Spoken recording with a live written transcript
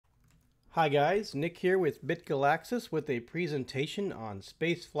Hi guys, Nick here with BitGalaxis with a presentation on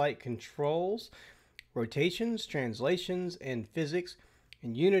spaceflight controls, rotations, translations, and physics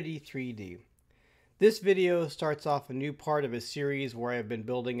in Unity 3D. This video starts off a new part of a series where I've been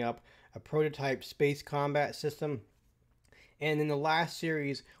building up a prototype space combat system. And in the last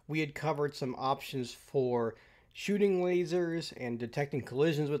series, we had covered some options for shooting lasers and detecting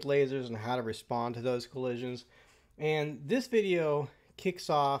collisions with lasers and how to respond to those collisions. And this video kicks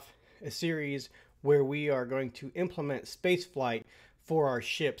off a series where we are going to implement spaceflight for our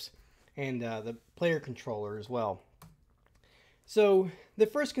ships and the player controller as well. So the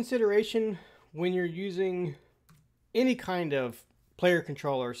first consideration when you're using any kind of player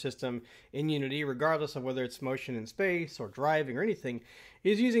controller system in Unity, regardless of whether it's motion in space or driving or anything,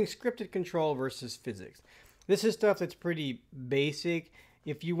 is using scripted control versus physics. This is stuff that's pretty basic.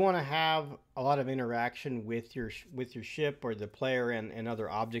 If you want to have a lot of interaction with your ship or the player and other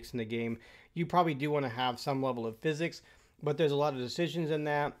objects in the game, you probably do want to have some level of physics, but there's a lot of decisions in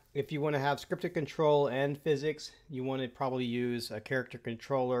that. If you want to have scripted control and physics, you want to probably use a character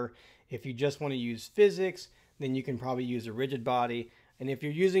controller. If you just want to use physics, then you can probably use a rigid body. And if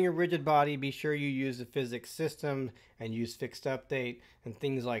you're using a rigid body, be sure you use the physics system and use fixed update and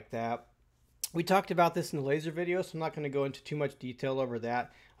things like that. We talked about this in the laser video, so I'm not going to go into too much detail over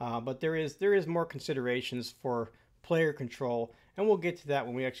that. But there is more considerations for player control, and we'll get to that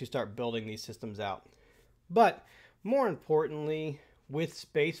when we actually start building these systems out. But more importantly, with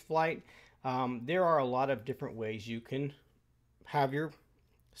spaceflight, there are a lot of different ways you can have your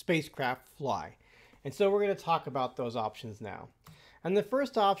spacecraft fly. And so we're going to talk about those options now. And the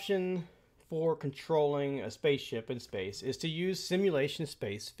first option for controlling a spaceship in space is to use simulation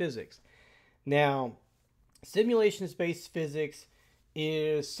space physics. Now, simulation space physics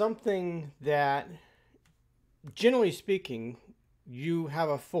is something that, generally speaking, you have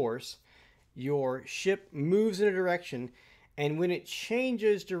a force, your ship moves in a direction, and when it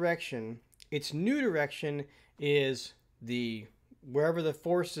changes direction, its new direction is wherever the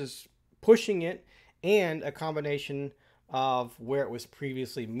force is pushing it, and a combination of where it was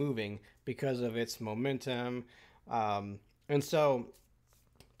previously moving because of its momentum. And so,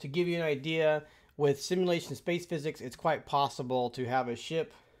 to give you an idea, with simulation space physics, it's quite possible to have a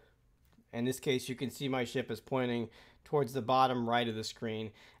ship. In this case, you can see my ship is pointing towards the bottom right of the screen,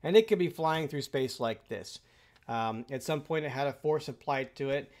 and it could be flying through space like this. At some point, it had a force applied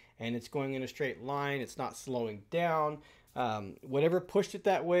to it, and it's going in a straight line. It's not slowing down. Whatever pushed it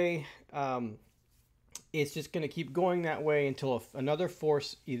that way, it's just going to keep going that way until another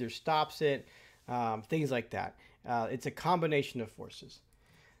force either stops it, things like that. It's a combination of forces.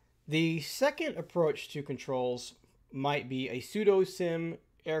 The second approach to controls might be a pseudo-sim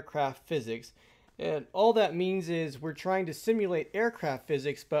aircraft physics. And all that means is we're trying to simulate aircraft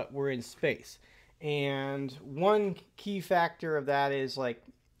physics, but we're in space. And one key factor of that is, like,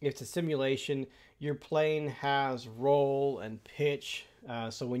 if it's a simulation, your plane has roll and pitch.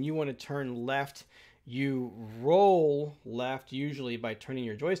 So when you want to turn left, you roll left, usually by turning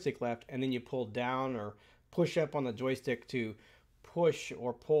your joystick left, and then you pull down or push up on the joystick to push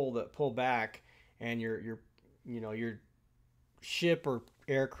or pull back, and your ship or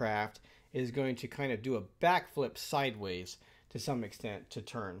aircraft is going to kind of do a backflip sideways to some extent to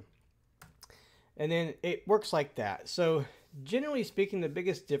turn. And then it works like that. So generally speaking, the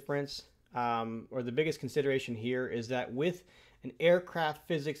biggest difference or the biggest consideration here is that with an aircraft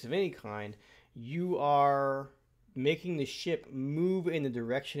physics of any kind, you are making the ship move in the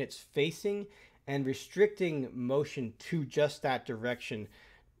direction it's facing and restricting motion to just that direction.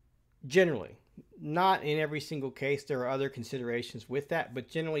 Generally, not in every single case. There are other considerations with that, but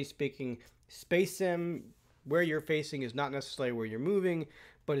generally speaking, space sim, where you're facing is not necessarily where you're moving,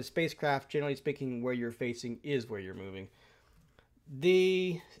 but a spacecraft, generally speaking, where you're facing is where you're moving.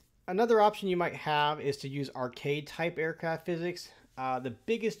 Another option you might have is to use arcade type aircraft physics. The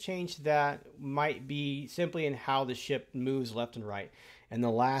biggest change to that might be simply in how the ship moves left and right. In the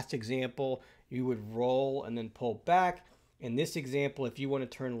last example, you would roll and then pull back. In this example, if you want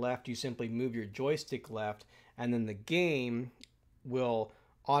to turn left, you simply move your joystick left, and then the game will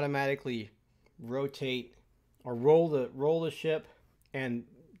automatically rotate or roll the ship and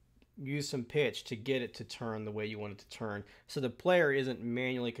use some pitch to get it to turn the way you want it to turn. So the player isn't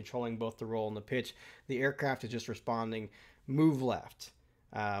manually controlling both the roll and the pitch. The aircraft is just responding, move left.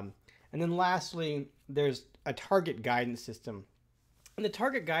 And then lastly, there's a target guidance system. And the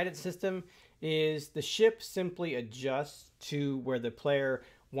target guidance system is the ship simply adjusts to where the player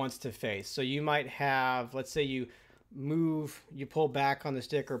wants to face. So you might have, let's say you pull back on the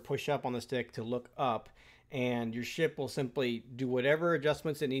stick or push up on the stick to look up, and your ship will simply do whatever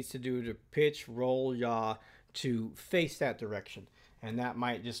adjustments it needs to do to pitch, roll, yaw to face that direction. And that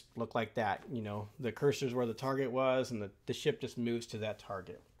might just look like that. You know, the cursor's where the target was, and the ship just moves to that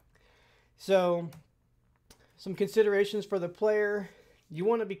target. So, some considerations for the player. You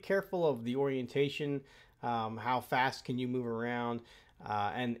want to be careful of the orientation. How fast can you move around?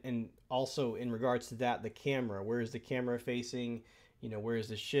 And also in regards to that, the camera. Where is the camera facing? You know, where is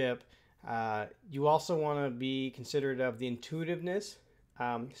the ship? You also want to be considerate of the intuitiveness.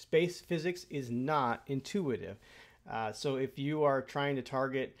 Space physics is not intuitive. So if you are trying to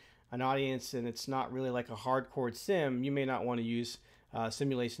target an audience and it's not really like a hardcore sim, you may not want to use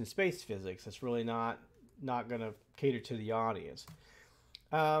simulation space physics. It's really not going to cater to the audience.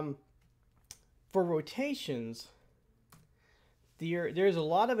 For rotations, there's a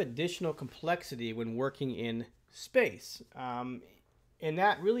lot of additional complexity when working in space. And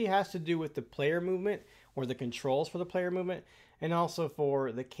that really has to do with the player movement, or the controls for the player movement, and also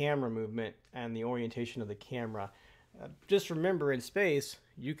for the camera movement and the orientation of the camera. Just remember, in space,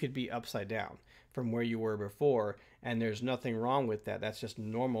 you could be upside down from where you were before, and there's nothing wrong with that. That's just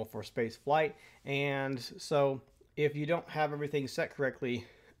normal for space flight. And so if you don't have everything set correctly,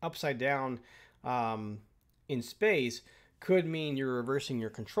 upside down in space could mean you're reversing your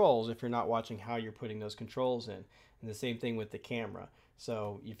controls if you're not watching how you're putting those controls in. And the same thing with the camera.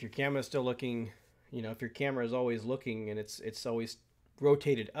 So if your camera is still looking, you know, if your camera is always looking and it's always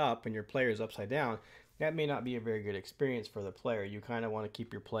rotated up and your player is upside down, that may not be a very good experience for the player. You kind of want to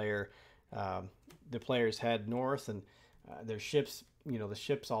keep your player, the player's head north, and their ships, you know, the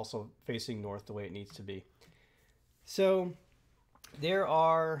ship's also facing north the way it needs to be. So there's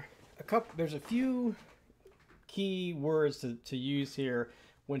a few key words to use here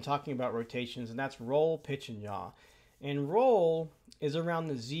when talking about rotations, and that's roll, pitch, and yaw. And roll is around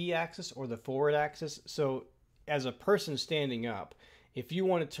the z-axis or the forward axis. So as a person standing up, if you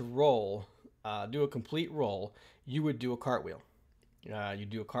wanted to roll, do a complete roll, you would do a cartwheel. You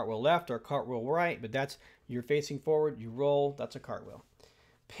do a cartwheel left or a cartwheel right, but that's, you're facing forward, you roll, that's a cartwheel.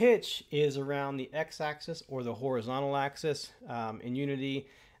 Pitch is around the x-axis or the horizontal axis. In Unity,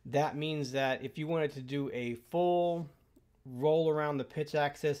 that means that if you wanted to do a full roll around the pitch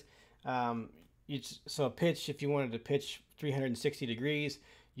axis, so a pitch, if you wanted to pitch 360 degrees,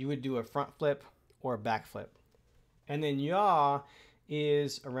 you would do a front flip or a back flip. And then yaw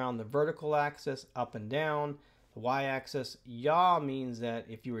is around the vertical axis, up and down, the y-axis. Yaw means that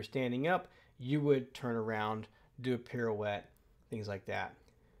if you were standing up, you would turn around, do a pirouette, things like that.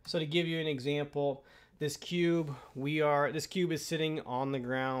 So to give you an example, this cube is sitting on the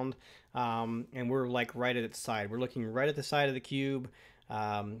ground, and we're like right at its side. We're looking right at the side of the cube.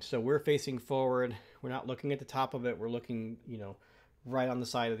 So we're facing forward. We're not looking at the top of it. We're looking, you know, right on the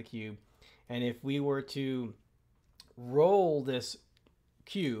side of the cube. And if we were to roll this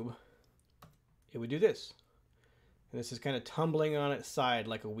cube, it would do this. And this is kind of tumbling on its side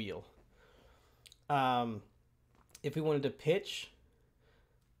like a wheel. If we wanted to pitch,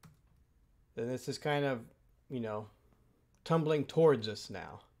 then this is kind of, you know, tumbling towards us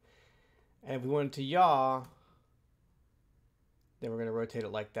now. And if we wanted to yaw, then we're going to rotate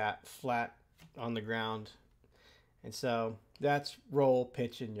it like that, flat on the ground. And so that's roll,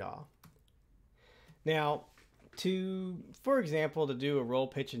 pitch, and yaw. Now, for example, to do a roll,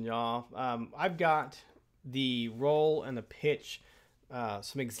 pitch, and yaw, I've got the roll and the pitch,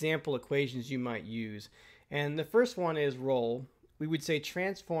 some example equations you might use. And the first one is roll. We would say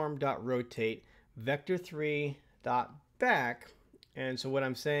transform.rotate vector3.back. And so what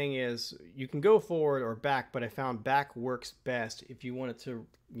I'm saying is you can go forward or back, but I found back works best if you want it to,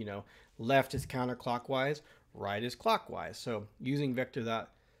 you know, left is counterclockwise, right is clockwise. So using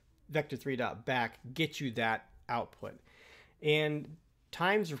vector3.back gets you that output. And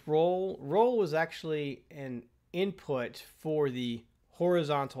times roll was actually an input for the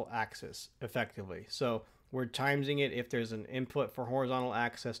horizontal axis effectively. So we're timesing it if there's an input for horizontal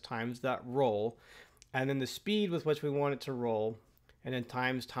axis times that roll, and then the speed with which we want it to roll, and then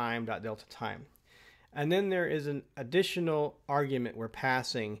times time.delta time. And then there is an additional argument we're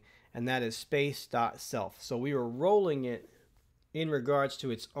passing, and that is space.self. So we were rolling it in regards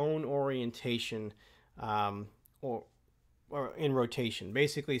to its own orientation, or in rotation.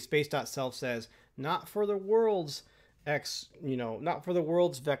 Basically, space.self says not for the world's x, you know, not for the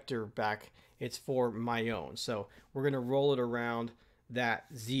world's vector back, it's for my own. So we're going to roll it around that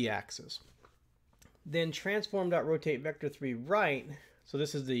z-axis. Then transform.rotate vector3 right. So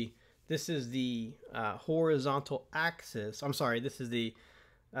this is the horizontal axis. I'm sorry, this is the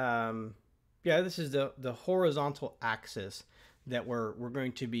this is the horizontal axis that we're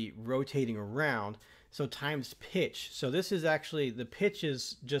going to be rotating around. So times pitch. So this is actually, the pitch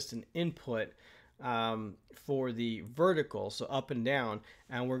is just an input for the vertical, so up and down,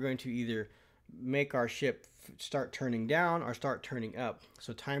 and we're going to either make our ship start turning down or start turning up.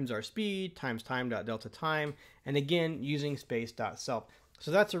 So times our speed times time.delta time, and again using space.self.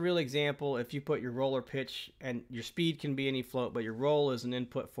 So that's a real example. If you put your roller pitch, and your speed can be any float, but your roll is an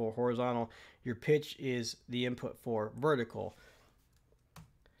input for horizontal, your pitch is the input for vertical.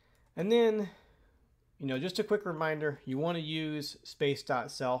 And then, you know, just a quick reminder, you want to use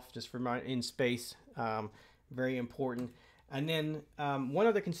space.self just for in space, very important. And then one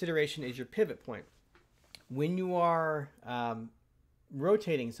other consideration is your pivot point. When you are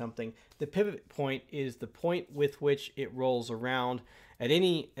rotating something, the pivot point is the point with which it rolls around at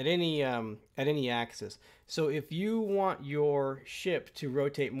any axis. So if you want your ship to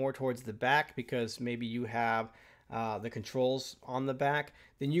rotate more towards the back because maybe you have the controls on the back,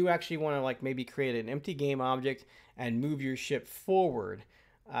 then you actually want to like maybe create an empty game object and move your ship forward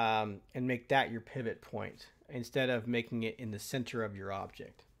and make that your pivot point instead of making it in the center of your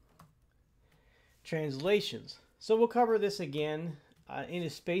object. Translations. So we'll cover this again. In a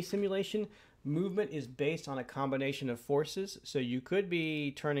space simulation, movement is based on a combination of forces. So you could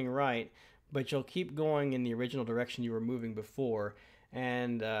be turning right, but you'll keep going in the original direction you were moving before.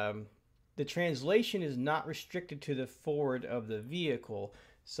 And the translation is not restricted to the forward of the vehicle.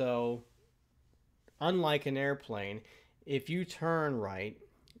 So unlike an airplane, if you turn right,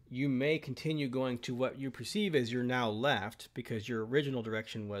 you may continue going to what you perceive as your now left because your original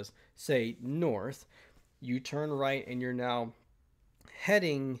direction was, say, north. You turn right and you're now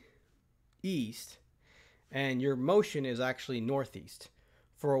heading east, and your motion is actually northeast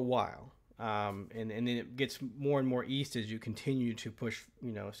for a while. And then it gets more and more east as you continue to push,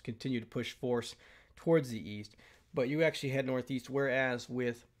 force towards the east. But you actually head northeast, whereas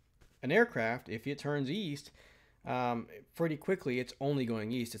with an aircraft, if it turns east, pretty quickly it's only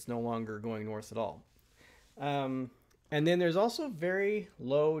going east. It's no longer going north at all. And then there's also very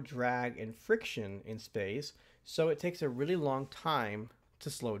low drag and friction in space, so it takes a really long time to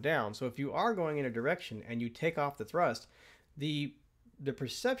slow down. So if you are going in a direction and you take off the thrust, the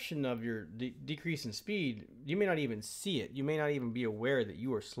perception of your decrease in speed, you may not even see it. You may not even be aware that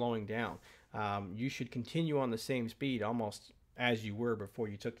you are slowing down. You should continue on the same speed almost as you were before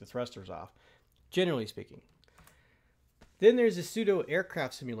you took the thrusters off, generally speaking. Then there's the pseudo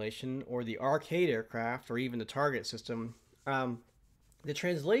aircraft simulation, or the arcade aircraft, or even the target system. The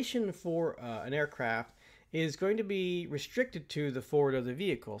translation for an aircraft is going to be restricted to the forward of the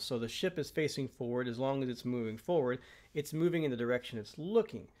vehicle. So the ship is facing forward. As long as it's moving forward, it's moving in the direction it's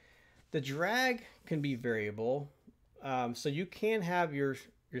looking. The drag can be variable. So you can have your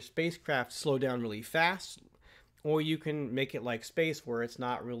spacecraft slow down really fast, or you can make it like space where it's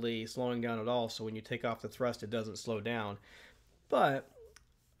not really slowing down at all. So when you take off the thrust, it doesn't slow down. But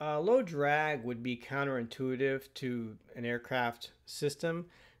low drag would be counterintuitive to an aircraft system.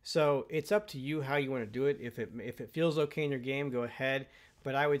 So it's up to you how you want to do it. If it feels okay in your game, go ahead.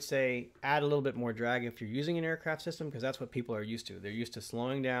 But I would say add a little bit more drag if you're using an aircraft system, because that's what people are used to. They're used to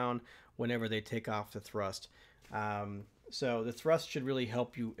slowing down whenever they take off the thrust. So the thrust should really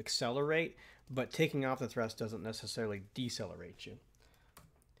help you accelerate, but taking off the thrust doesn't necessarily decelerate you.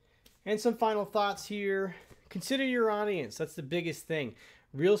 And some final thoughts here. Consider your audience. That's the biggest thing.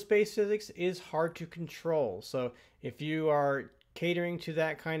 Real space physics is hard to control. So if you are catering to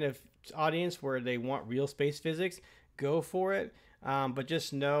that kind of audience where they want real space physics, go for it. But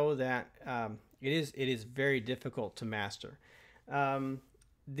just know that it is very difficult to master.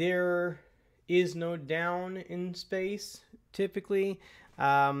 There is no down in space, typically.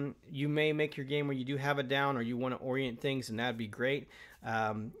 You may make your game where you do have a down, or you want to orient things, and that'd be great.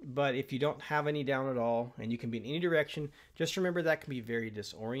 But if you don't have any down at all, and you can be in any direction, just remember that can be very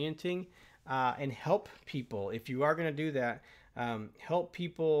disorienting. And help people, if you are going to do that, help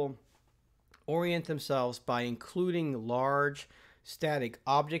people orient themselves by including large static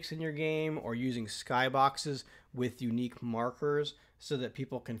objects in your game, or using skyboxes with unique markers so that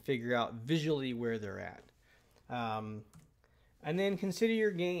people can figure out visually where they're at. And then consider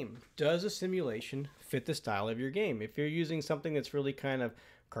your game. Does a simulation fit the style of your game? If you're using something that's really kind of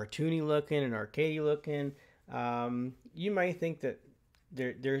cartoony looking and arcadey looking, you might think that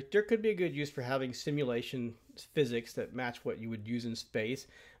there could be a good use for having simulation physics that match what you would use in space.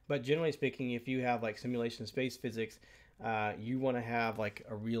 But generally speaking, if you have like simulation space physics, you want to have like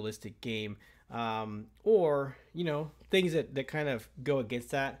a realistic game. Or, things that kind of go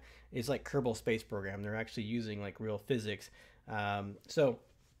against that is like Kerbal Space Program. They're actually using like real physics. So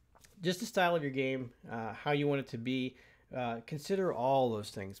just the style of your game, how you want it to be, consider all those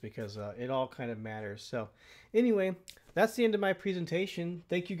things because it all kind of matters. So anyway, that's the end of my presentation.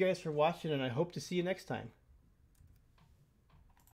 Thank you guys for watching, and I hope to see you next time.